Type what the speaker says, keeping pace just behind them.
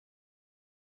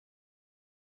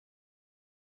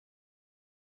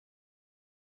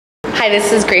Hi,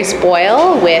 this is Grace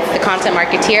Boyle with the Content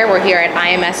Marketeer. We're here at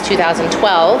IMS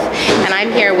 2012, and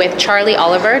I'm here with Charlie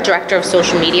Oliver, Director of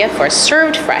Social Media for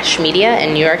Served Fresh Media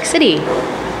in New York City.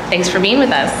 Thanks for being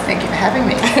with us. Thank you for having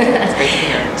me. It's great to be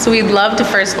here. So we'd love to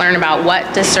first learn about what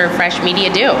does Served Fresh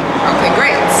Media do? Okay,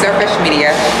 great. Served Fresh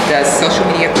Media does social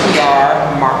media PR,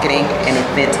 marketing, and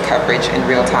event coverage in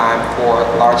real time for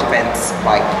large events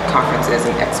like conferences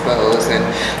and expos and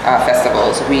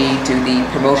festivals. We do the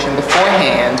promotion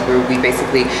beforehand, where we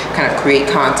basically kind of create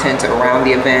content around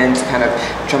the event, kind of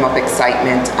drum up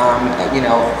excitement,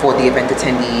 for the event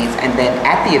attendees. And then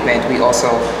at the event, we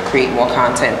also create more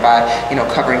content by,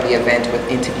 covering the event with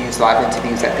interviews, live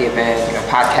interviews at the event,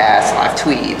 podcasts, live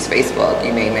tweets, Facebook,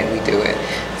 you name it, we do it.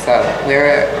 So we're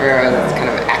a kind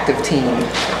of active team.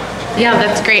 Yeah,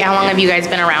 that's great. How long have you guys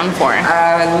been around for?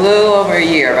 A little over a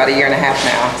year, about a year and a half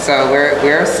now. So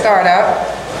we're a startup.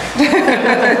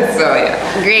 So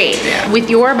yeah. Great. Yeah.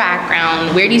 With your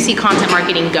background, where do you see content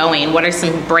marketing going? What are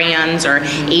some brands or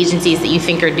agencies that you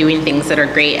think are doing things that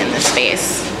are great in this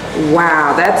space?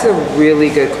 Wow, that's a really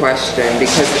good question,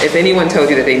 because if anyone told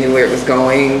you that they knew where it was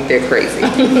going, they're crazy.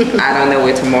 I don't know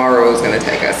where tomorrow is going to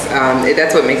take us.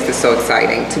 That's what makes this so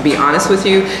exciting. To be honest with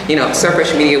you, Served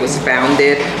Fresh Media was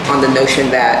founded on the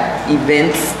notion that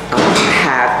events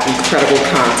have incredible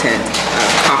content,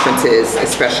 conferences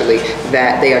especially,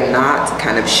 that they are not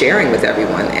kind of sharing with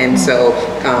everyone. And so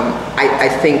I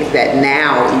think that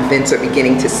now events are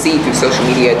beginning to see through social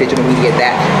media, digital media,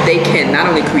 that they can not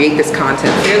only create this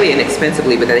content fairly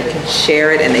inexpensively, but that they can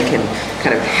share it and they can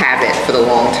kind of have it for the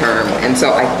long term. And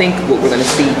so I think what we're going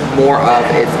to see more of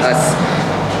is us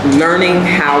learning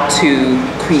how to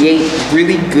create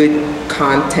really good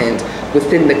content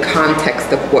within the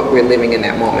context of what we're living in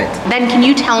that moment. Then can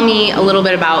you tell me a little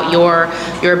bit about your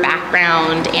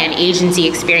background and agency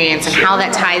experience and how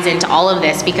that ties into all of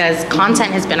this? Because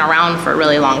content has been around for a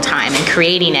really long time and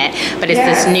creating it, but it's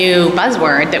this new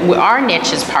buzzword that our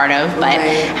niche is part of, but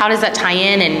how does that tie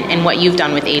in and what you've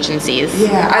done with agencies?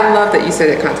 Yeah, I love that you said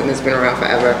that content has been around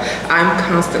forever. I'm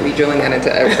constantly drilling that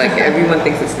into, everyone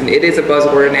thinks it is a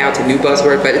buzzword now, it's a new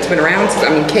buzzword, but it's been around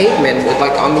since, cavemen with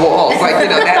on the walls,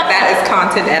 that is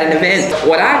content at an event.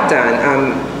 What I've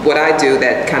done, what I do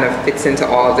that kind of fits into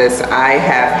all of this, I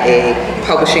have a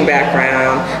publishing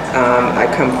background. I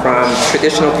come from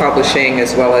traditional publishing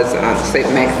as well as say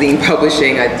magazine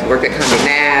publishing. I worked at Condé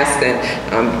Nast,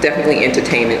 and definitely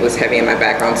entertainment was heavy in my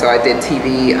background. So I did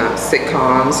TV,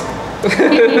 sitcoms.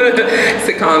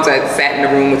 Sitcoms. I've sat in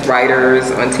a room with writers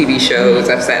on TV shows.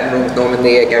 I've sat in a room with Norman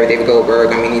Lear, Gary David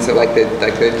Goldberg. These are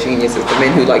the geniuses, the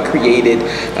men who created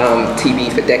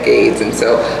TV for decades. And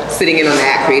so sitting in on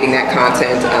that, creating that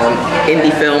content,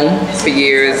 indie film for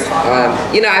years.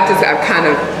 I've kind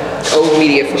of old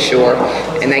media for sure,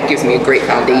 and that gives me a great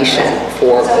foundation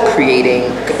for creating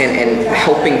and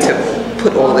helping to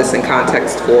put all this in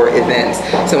context for events.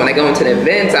 So when I go into the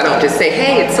events, I don't just say,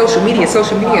 hey, it's social media,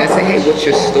 social media. I say, hey, what's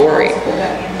your story?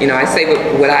 I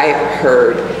say what I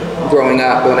heard growing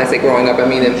up. When I say growing up, I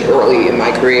mean early in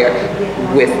my career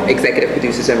with executive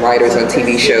producers and writers on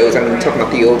TV shows. I'm talking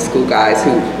about the old school guys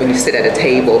who, when you sit at a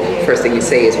table, first thing you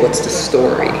say is, what's the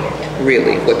story?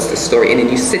 Really, what's the story? And then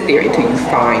you sit there until you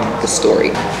find the story.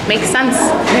 Makes sense.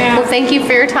 Yeah. Well, thank you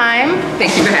for your time.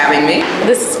 Thank you for having me.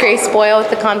 This is Grace Boyle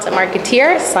with the Content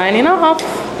Marketeer, signing off.